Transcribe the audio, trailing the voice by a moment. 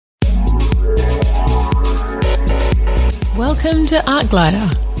Welcome to Art Glider.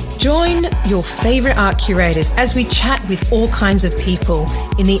 Join your favourite art curators as we chat with all kinds of people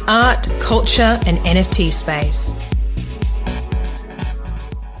in the art, culture and NFT space.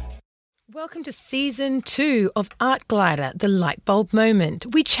 Welcome to Season 2 of Art Glider, the Lightbulb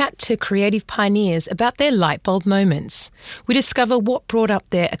Moment. We chat to creative pioneers about their lightbulb moments. We discover what brought up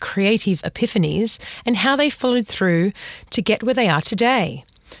their creative epiphanies and how they followed through to get where they are today.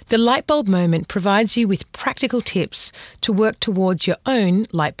 The Lightbulb Moment provides you with practical tips to work towards your own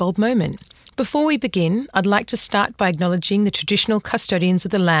lightbulb moment. Before we begin, I'd like to start by acknowledging the traditional custodians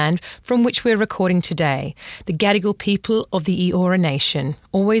of the land from which we're recording today, the Gadigal people of the Eora Nation,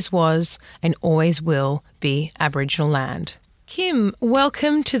 always was and always will be Aboriginal land. Kim,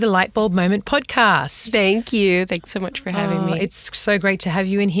 welcome to the Lightbulb Moment podcast. Thank you. Thanks so much for having me. It's so great to have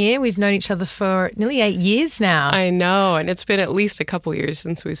you in here. We've known each other for nearly 8 years now. I know, and it's been at least a couple years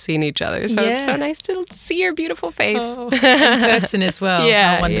since we've seen each other, so It's so nice to see your beautiful face. In person as well.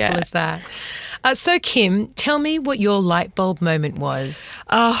 Yeah, how wonderful is that? So, Kim, tell me what your lightbulb moment was.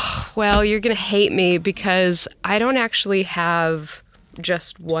 Oh, well, you're going to hate me because I don't actually have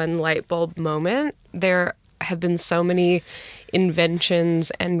just one lightbulb moment. There have been so many inventions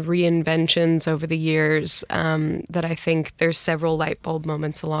and reinventions over the years that I think there's several light bulb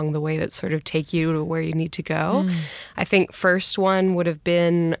moments along the way that sort of take you to where you need to go. I think first one would have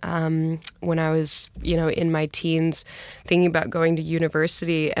been when I was, in my teens, thinking about going to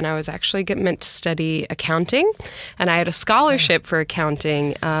university, and I was actually meant to study accounting, and I had a scholarship for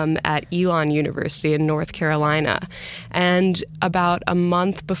accounting at Elon University in North Carolina. And about a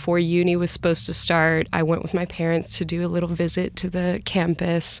month before uni was supposed to start, I went with my parents to do a little visit to the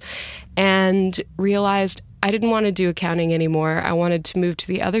campus and realized I didn't want to do accounting anymore. I wanted to move to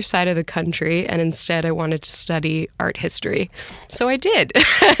the other side of the country, and instead I wanted to study art history. So I did.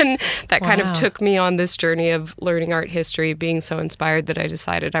 And that kind of took me on this journey of learning art history, being so inspired that I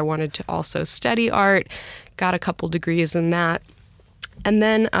decided I wanted to also study art, got a couple degrees in that. And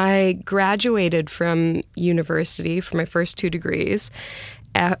then I graduated from university for my first 2 degrees,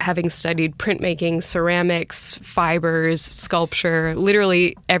 having studied printmaking, ceramics, fibers, sculpture,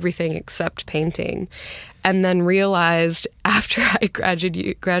 literally everything except painting. And then realized after I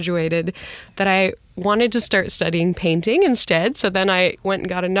graduated that I wanted to start studying painting instead. So then I went and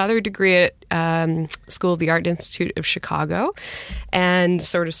got another degree at School of the Art Institute of Chicago and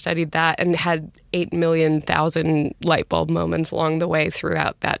sort of studied that and had 8,000,000 light bulb moments along the way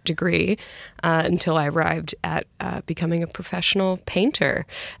throughout that degree until I arrived at becoming a professional painter.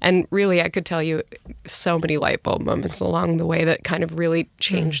 And really, I could tell you so many light bulb moments along the way that kind of really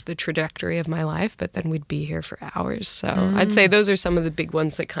changed the trajectory of my life, but then we'd be here for hours. So I'd say those are some of the big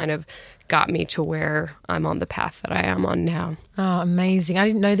ones that kind of got me to where I'm on the path that I am on now. Oh, amazing. I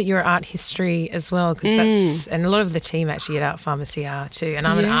didn't know that you're art history as well, because and a lot of the team actually at Art Pharmacy are too. And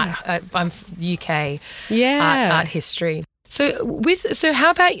I'm UK art history. So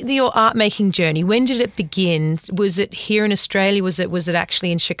how about your art making journey? When did it begin? Was it here in Australia? Was it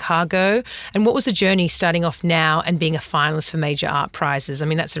actually in Chicago? And what was the journey starting off now and being a finalist for major art prizes? I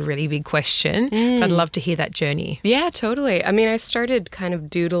mean, that's a really big question, but I'd love to hear that journey. Yeah, totally. I mean, I started kind of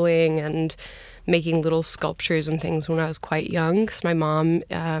doodling and making little sculptures and things when I was quite young, because my mom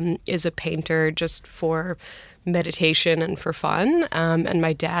is a painter just for meditation and for fun. And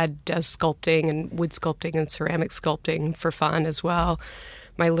my dad does sculpting and wood sculpting and ceramic sculpting for fun as well.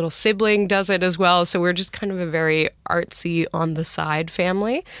 My little sibling does it as well. So we're just kind of a very artsy on the side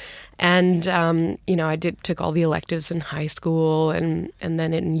family. And, I took all the electives in high school and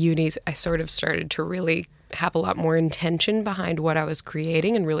then in uni, I sort of started to really have a lot more intention behind what I was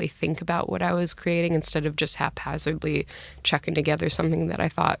creating and really think about what I was creating instead of just haphazardly chucking together something that I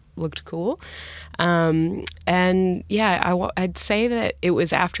thought looked cool. I'd say that it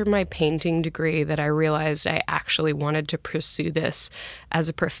was after my painting degree that I realized I actually wanted to pursue this as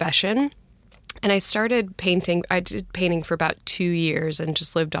a profession. And I started painting. I did painting for about 2 years and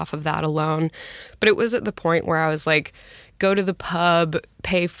just lived off of that alone. But it was at the point where I was like, go to the pub,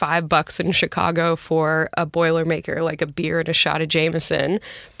 pay $5 in Chicago for a Boilermaker, like a beer and a shot of Jameson.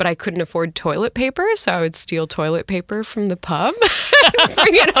 But I couldn't afford toilet paper, so I would steal toilet paper from the pub and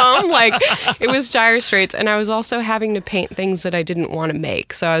bring it home. Like, it was dire straits. And I was also having to paint things that I didn't want to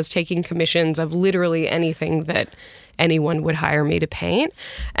make. So I was taking commissions of literally anything that anyone would hire me to paint.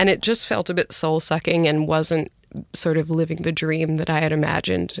 And it just felt a bit soul-sucking and wasn't sort of living the dream that I had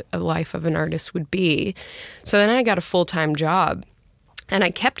imagined a life of an artist would be. So then I got a full-time job. And I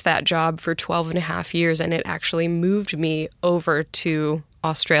kept that job for 12 and a half years, and it actually moved me over to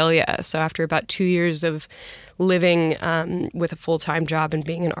Australia. So after about 2 years of living with a full-time job and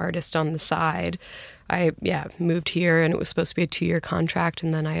being an artist on the side, I moved here, and it was supposed to be a 2-year contract,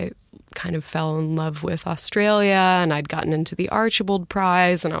 and then I kind of fell in love with Australia, and I'd gotten into the Archibald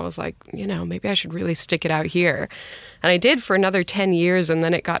Prize, and I was like, maybe I should really stick it out here. And I did for another 10 years, and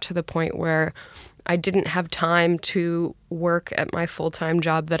then it got to the point where I didn't have time to work at my full-time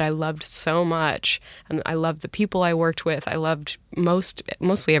job that I loved so much, and I loved the people I worked with. I loved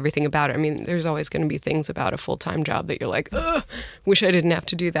mostly everything about it. I mean, there's always going to be things about a full-time job that you're like, ugh, wish I didn't have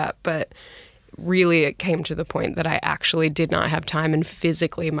to do that, but really it came to the point that I actually did not have time, and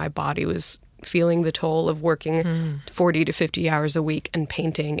physically my body was feeling the toll of working 40 to 50 hours a week and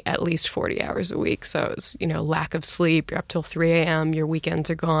painting at least 40 hours a week. So it was, lack of sleep. You're up till 3 a.m. Your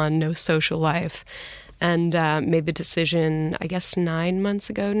weekends are gone, no social life. And made the decision, I guess 9 months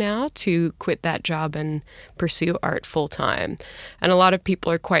ago now, to quit that job and pursue art full time. And a lot of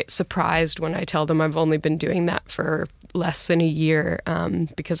people are quite surprised when I tell them I've only been doing that for less than a year,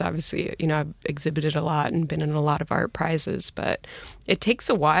 because obviously, I've exhibited a lot and been in a lot of art prizes, but it takes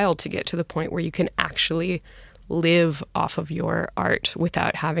a while to get to the point where you can actually live off of your art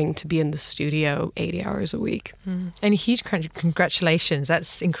without having to be in the studio 80 hours a week. And huge congratulations.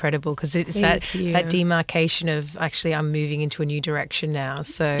 That's incredible, because it's that demarcation of actually I'm moving into a new direction now.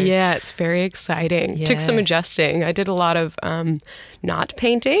 So yeah, it's very exciting. Yeah. Took some adjusting. I did a lot of not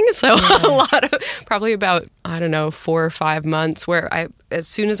painting. So a lot of, probably about, 4 or 5 months where as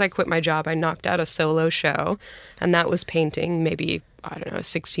soon as I quit my job, I knocked out a solo show, and that was painting maybe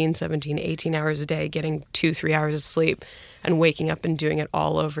 16, 17, 18 hours a day, getting 2-3 hours of sleep, and waking up and doing it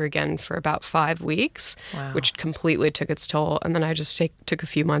all over again for about 5 weeks, which completely took its toll. And then I just took a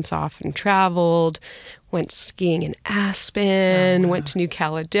few months off and traveled, went skiing in Aspen, went to New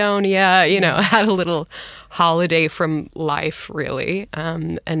Caledonia, had a little holiday from life, really.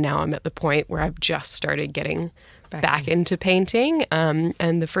 And now I'm at the point where I've just started getting back into painting.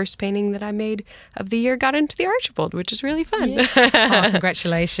 And the first painting that I made of the year got into the Archibald, which is really fun. Yeah. Oh,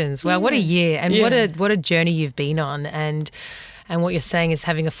 congratulations. Well, what a year, and what a journey you've been on. And what you're saying is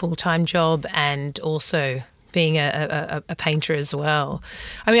having a full-time job and also being a painter as well.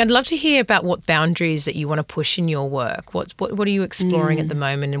 I mean, I'd love to hear about what boundaries that you want to push in your work. What are you exploring at the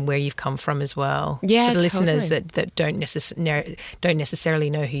moment, and where you've come from as well? Yeah, for the listeners that don't necessarily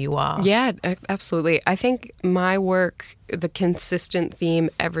know who you are. Yeah, absolutely. I think my work, the consistent theme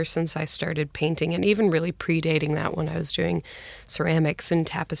ever since I started painting, and even really predating that when I was doing ceramics and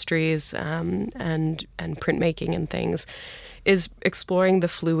tapestries and printmaking and things, is exploring the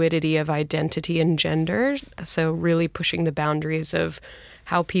fluidity of identity and gender. So really pushing the boundaries of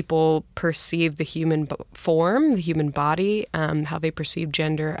how people perceive the human form, the human body, how they perceive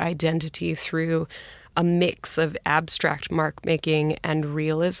gender identity through a mix of abstract mark making and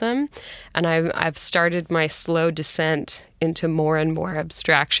realism. And I've started my slow descent into more and more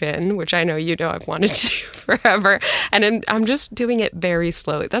abstraction, which I know I've wanted to do forever. And I'm just doing it very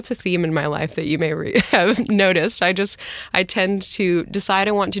slowly. That's a theme in my life that you may have noticed. I tend to decide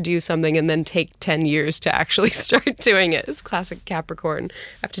I want to do something and then take 10 years to actually start doing it. It's classic Capricorn.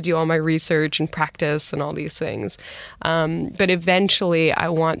 I have to do all my research and practice and all these things. But eventually I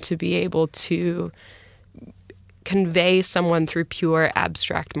want to be able to convey someone through pure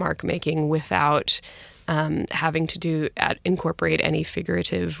abstract mark making without having to incorporate any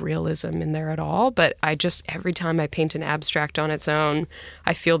figurative realism in there at all. But every time I paint an abstract on its own,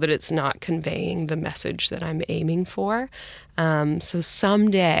 I feel that it's not conveying the message that I'm aiming for. So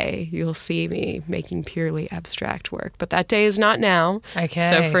someday you'll see me making purely abstract work, but that day is not now. Okay.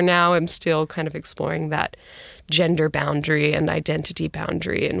 So for now, I'm still kind of exploring that gender boundary and identity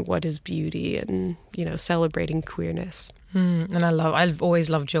boundary and what is beauty and, celebrating queerness. And I've always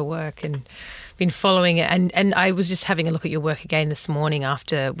loved your work and been following it. And I was just having a look at your work again this morning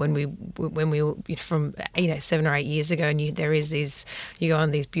after when we were from 7 or 8 years ago, and you go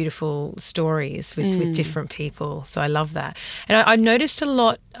on these beautiful stories with different people. So I love that. And I noticed a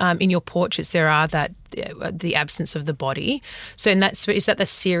lot in your portraits there are the absence of the body. So is that the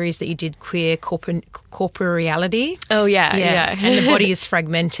series that you did, Queer Corporeality? Oh yeah. And the body is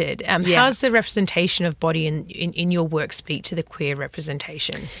fragmented. How's the representation of body in your work speak to the queer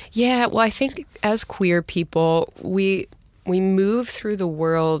representation? Yeah, well, I think as queer people, we move through the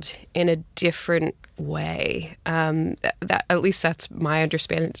world in a different way. That at least that's my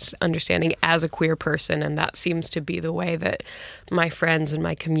understanding as a queer person, and that seems to be the way that my friends and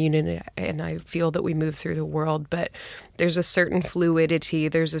my community and I feel that we move through the world. But there's a certain fluidity,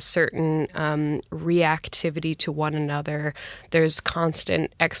 there's a certain reactivity to one another, there's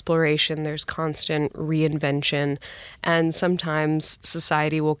constant exploration, there's constant reinvention, and sometimes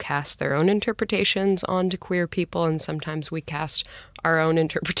society will cast their own interpretations onto queer people, and sometimes we cast our own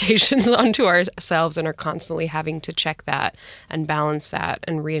interpretations onto ourselves and are constantly having to check that and balance that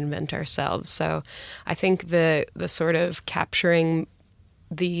and reinvent ourselves. So I think the sort of capturing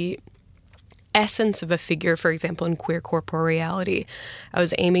the essence of a figure, for example, in queer corporeality, I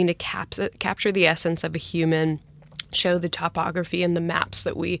was aiming to capture the essence of a human, show the topography and the maps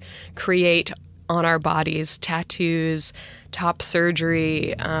that we create on our bodies, tattoos, top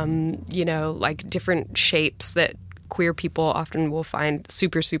surgery, like different shapes that queer people often will find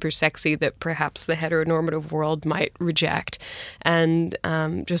super, super sexy that perhaps the heteronormative world might reject. And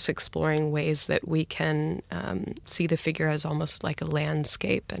just exploring ways that we can see the figure as almost like a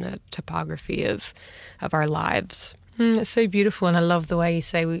landscape and a topography of our lives. It's so beautiful. And I love the way you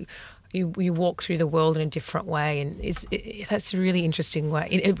say you walk through the world in a different way. And that's a really interesting way.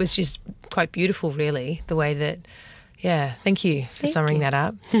 It was just quite beautiful, really, the way that... Yeah, thank you for summing that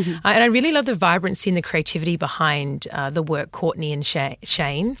up. And I really love the vibrancy and the creativity behind the work, Courtney and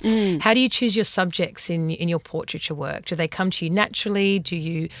Shane. How do you choose your subjects in your portraiture work? Do they come to you naturally? Do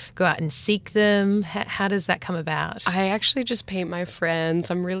you go out and seek them? How does that come about? I actually just paint my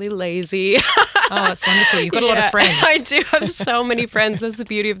friends. I'm really lazy. Oh, it's wonderful. You've got a lot of friends. I do have so many friends. That's the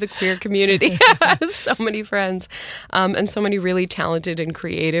beauty of the queer community. So many friends. And so many really talented and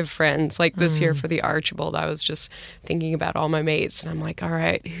creative friends. Like this year for the Archibald, I was just thinking about all my mates, and I'm like, all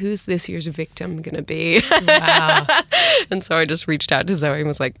right, who's this year's victim going to be? Wow. And so I just reached out to Zoe and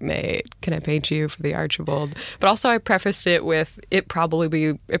was like, mate, can I paint you for the Archibald? But also I prefaced it with, it probably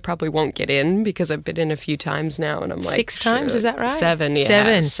won't get in because I've been in a few times now, and I'm like... 6 times, is that right? 7,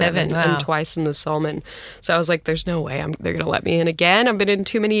 yeah. Seven. Wow. And twice in the Sulman. So I was like, there's no way they're going to let me in again. I've been in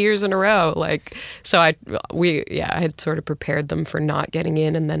too many years in a row. So I had sort of prepared them for not getting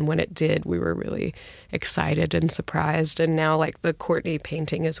in, and then when it did, we were really excited and surprised. And now like the Courtney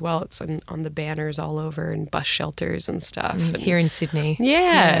painting as well, it's on the banners all over and bus shelters and stuff. Here in Sydney.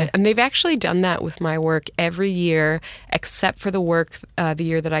 Yeah. And they've actually done that with my work every year, except for the work the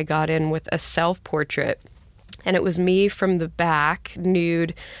year that I got in with a self-portrait. And it was me from the back,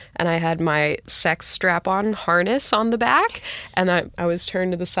 nude, and I had my sex strap-on harness on the back, and I was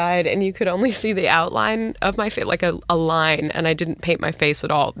turned to the side, and you could only see the outline of my face, like a line, and I didn't paint my face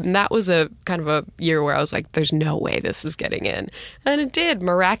at all. And that was a kind of a year where I was like, there's no way this is getting in. And it did,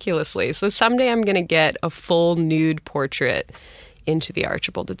 miraculously. So someday I'm going to get a full nude portrait into the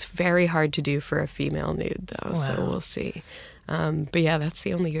Archibald. It's very hard to do for a female nude, though, wow. So we'll see. But yeah, that's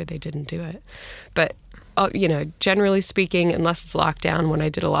the only year they didn't do it. But generally speaking, unless it's locked down, when I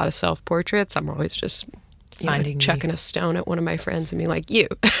did a lot of self-portraits, I'm always just chucking a stone at one of my friends and being like, you.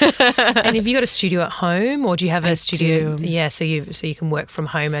 And have you got a studio at home, or do you have a studio? Do. Yeah, so you can work from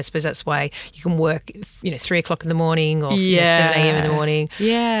home. I suppose that's why you can work, 3 o'clock in the morning or 7 a.m. in the morning.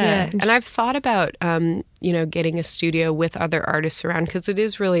 Yeah. And I've thought about, getting a studio with other artists around, because it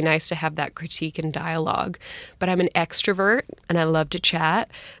is really nice to have that critique and dialogue. But I'm an extrovert and I love to chat.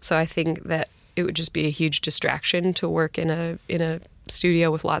 So I think that it would just be a huge distraction to work in a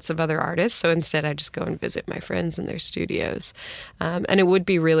studio with lots of other artists. So instead, I just go and visit my friends in their studios. And it would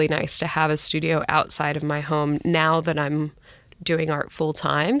be really nice to have a studio outside of my home now that I'm doing art full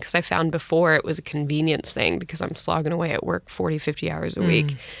time, because I found before it was a convenience thing because I'm slogging away at work 40, 50 hours a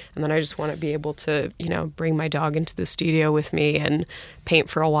week. And then I just want to be able to, bring my dog into the studio with me and paint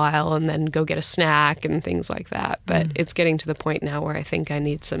for a while and then go get a snack and things like that. But it's getting to the point now where I think I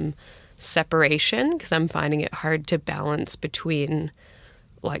need some separation, because I'm finding it hard to balance between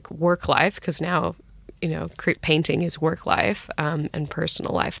like work life, because now painting is work life, and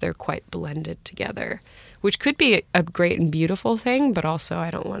personal life. They're quite blended together, which could be a great and beautiful thing, but also I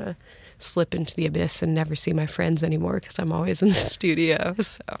don't want to slip into the abyss and never see my friends anymore because I'm always in the studio.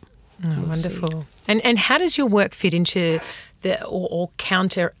 So we'll wonderful. And how does your work fit into or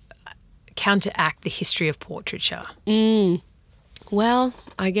counteract the history of portraiture? Well,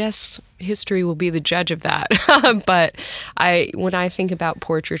 I guess history will be the judge of that. But when I think about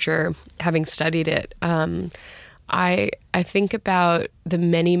portraiture, having studied it, I think about the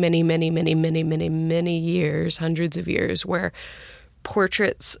many, many, many, many, many, many, many years, hundreds of years, where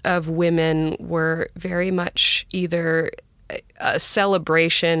portraits of women were very much either a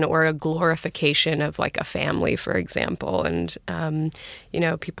celebration or a glorification of like a family, for example. And,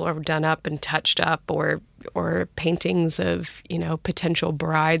 people are done up and touched up, or paintings of, potential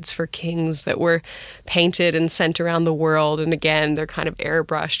brides for kings that were painted and sent around the world. And again, they're kind of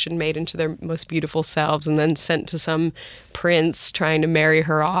airbrushed and made into their most beautiful selves and then sent to some prince trying to marry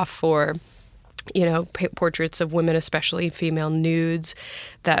her off, or portraits of women, especially female nudes,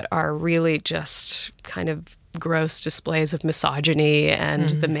 that are really just kind of gross displays of misogyny and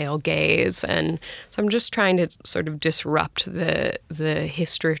the male gaze. And so I'm just trying to sort of disrupt the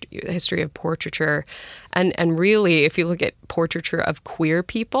history of portraiture. And really, if you look at portraiture of queer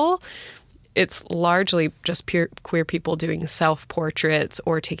people, it's largely just pure queer people doing self-portraits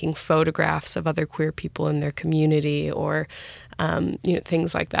or taking photographs of other queer people in their community, or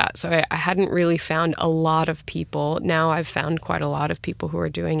things like that. So I hadn't really found a lot of people. Now I've found quite a lot of people who are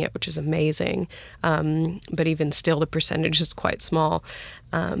doing it, which is amazing. But even still, the percentage is quite small.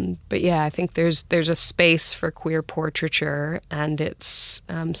 But yeah, I think there's a space for queer portraiture, and it's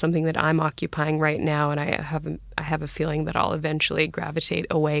something that I'm occupying right now, and I have a feeling that I'll eventually gravitate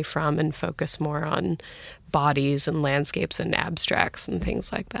away from and focus more on bodies and landscapes and abstracts and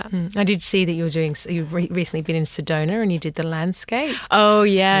things like that. I did see that you've recently been in Sedona and you did the landscape. Oh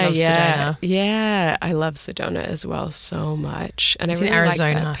yeah, Sedona. Yeah. I love Sedona as well so much, and it's I really in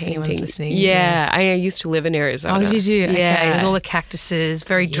Arizona. like that painting. Listening. Yeah, I used to live in Arizona. Oh, did you? Okay, yeah. with all the cactuses,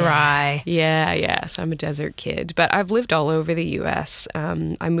 very dry. Yeah. So I'm a desert kid, but I've lived all over the U.S.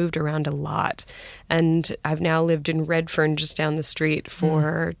 I moved around a lot, and I've now lived in Redfern, just down the street,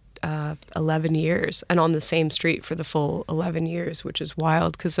 for 11 years, and on the same street for the full 11 years, which is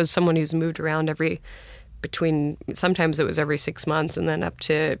wild, because as someone who's moved around sometimes it was every 6 months, and then up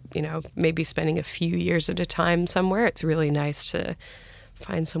to, maybe spending a few years at a time somewhere, it's really nice to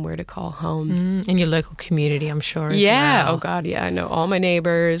find somewhere to call home. In your local community, I'm sure, as yeah. well. Oh, God, yeah. I know all my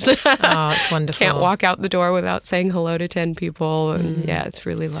neighbors. Oh, it's wonderful. Can't walk out the door without saying hello to 10 people. And yeah, it's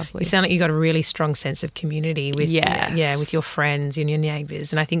really lovely. You sound like you got a really strong sense of community with, yes. with your friends and your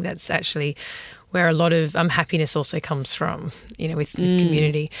neighbours. And I think that's actually where a lot of happiness also comes from, with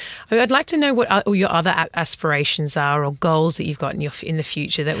community. I'd like to know what your other aspirations are, or goals that you've got in the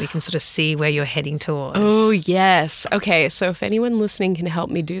future, that we can sort of see where you're heading towards. Oh, yes. Okay, so if anyone listening can help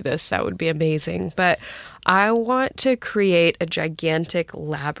me do this, that would be amazing. But I want to create a gigantic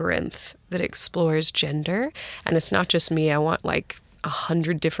labyrinth that explores gender. And it's not just me. I want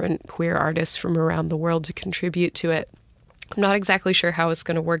 100 different queer artists from around the world to contribute to it. I'm not exactly sure how it's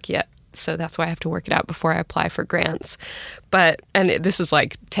going to work yet, so that's why I have to work it out before I apply for grants. And this is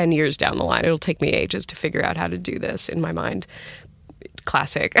 10 years down the line. It'll take me ages to figure out how to do this in my mind.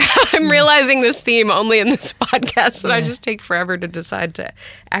 Classic. I'm realizing this theme only in this podcast, that I just take forever to decide to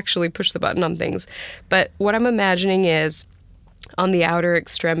actually push the button on things. But what I'm imagining is, on the outer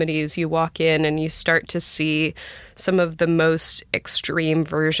extremities, you walk in and you start to see some of the most extreme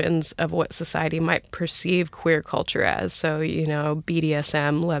versions of what society might perceive queer culture as. So,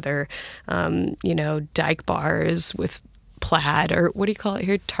 BDSM, leather, dyke bars with plaid, or what do you call it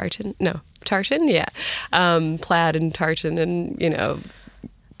here? Tartan? No, tartan? Yeah. Plaid and tartan, and,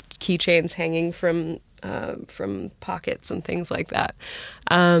 keychains hanging from pockets and things like that.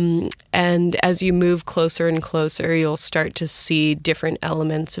 And as you move closer and closer, you'll start to see different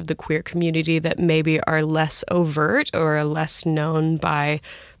elements of the queer community that maybe are less overt or are less known by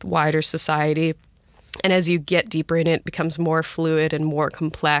the wider society. And as you get deeper in it becomes more fluid and more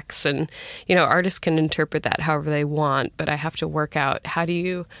complex. And, artists can interpret that however they want, but I have to work out, how do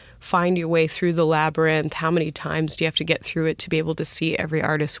you find your way through the labyrinth? How many times do you have to get through it to be able to see every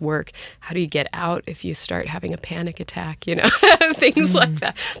artist's work? How do you get out if you start having a panic attack, things like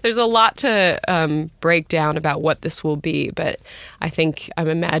that. There's a lot to break down about what this will be, but I think I'm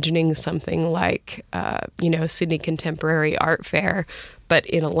imagining something like, Sydney Contemporary Art Fair, but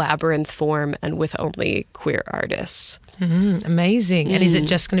in a labyrinth form and with only queer artists. Amazing. And is it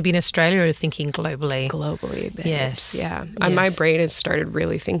just going to be in Australia, or thinking globally? Globally, babes. Yes. Yeah. And my brain has started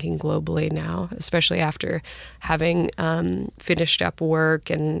really thinking globally now, especially after having finished up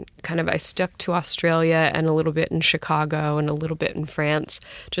work, and I stuck to Australia and a little bit in Chicago and a little bit in France,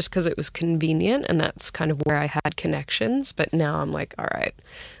 just because it was convenient, and that's kind of where I had connections. But now I'm like, all right,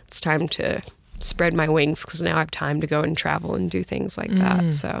 it's time to spread my wings, because now I have time to go and travel and do things like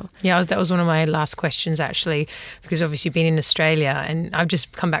that. So that was one of my last questions, actually, because obviously you've been in Australia, and I've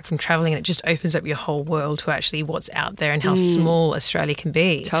just come back from traveling, and it just opens up your whole world to actually what's out there and how small Australia can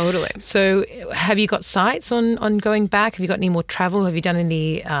be. Totally. So have you got sights on going back? Have you got any more travel? Have you done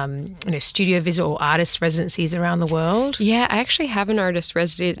any studio visit or artist residencies around the world? Yeah, I actually have an artist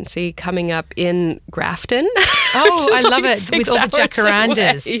residency coming up in Grafton. Oh, I love it, with all the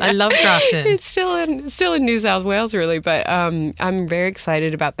jacarandas. Yeah. I love Grafton. It's still in New South Wales, really, but I'm very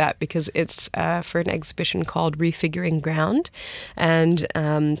excited about that because it's for an exhibition called Refiguring Ground, and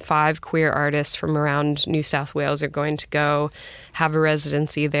 5 queer artists from around New South Wales are going to go have a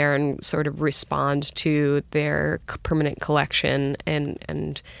residency there and sort of respond to their permanent collection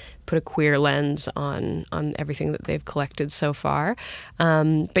and put a queer lens on everything that they've collected so far.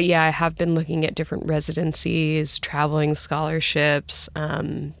 But yeah, I have been looking at different residencies, traveling scholarships.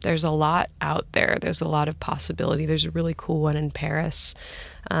 There's a lot out there. There's a lot of possibility. There's a really cool one in Paris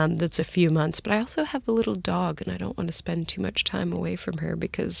that's a few months. But I also have a little dog, and I don't want to spend too much time away from her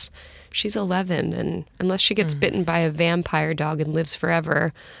because she's 11, and unless she gets bitten by a vampire dog and lives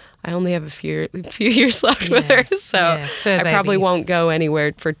forever, I only have a few years left with her, so I probably won't go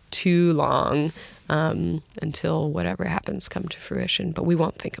anywhere for too long until whatever happens come to fruition. But we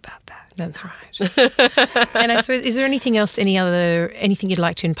won't think about that. That's right. And I suppose, is there anything else, anything you'd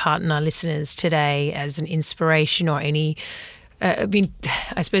like to impart on our listeners today as an inspiration or any?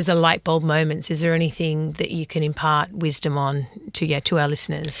 I suppose the light bulb moments. Is there anything that you can impart wisdom on to our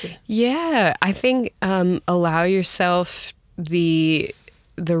listeners? Yeah, I think allow yourself the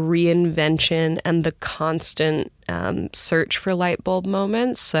reinvention and the constant search for light bulb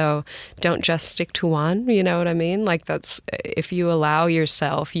moments. So don't just stick to one, you know what I mean? Like if you allow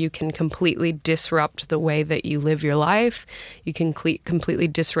yourself, you can completely disrupt the way that you live your life. You can completely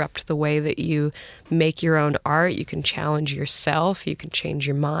disrupt the way that you make your own art. You can challenge yourself. You can change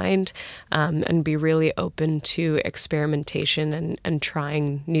your mind and be really open to experimentation and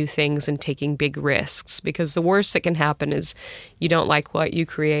trying new things and taking big risks. Because the worst that can happen is you don't like what you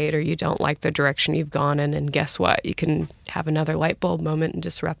create or you don't like the direction you've gone in, and guess what? You can have another light bulb moment and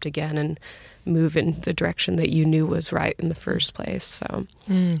disrupt again and move in the direction that you knew was right in the first place. So,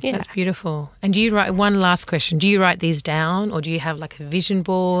 That's beautiful. And do you write, one last question, do you write these down, or do you have like a vision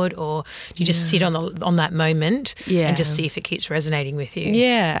board, or do you just sit on that moment and just see if it keeps resonating with you?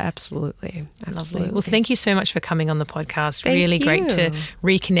 Yeah, absolutely. Lovely. Well, thank you so much for coming on the podcast. Really great to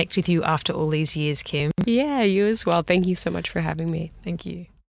reconnect with you after all these years, Kim. Yeah, you as well. Thank you so much for having me. Thank you.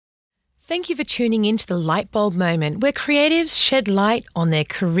 Thank you for tuning in to the Lightbulb Moment, where creatives shed light on their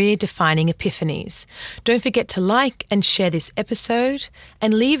career-defining epiphanies. Don't forget to like and share this episode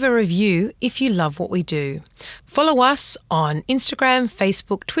and leave a review if you love what we do. Follow us on Instagram,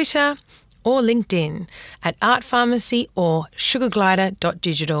 Facebook, Twitter or LinkedIn at Art Pharmacy or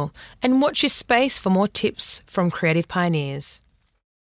sugarglider.digital, and watch your space for more tips from creative pioneers.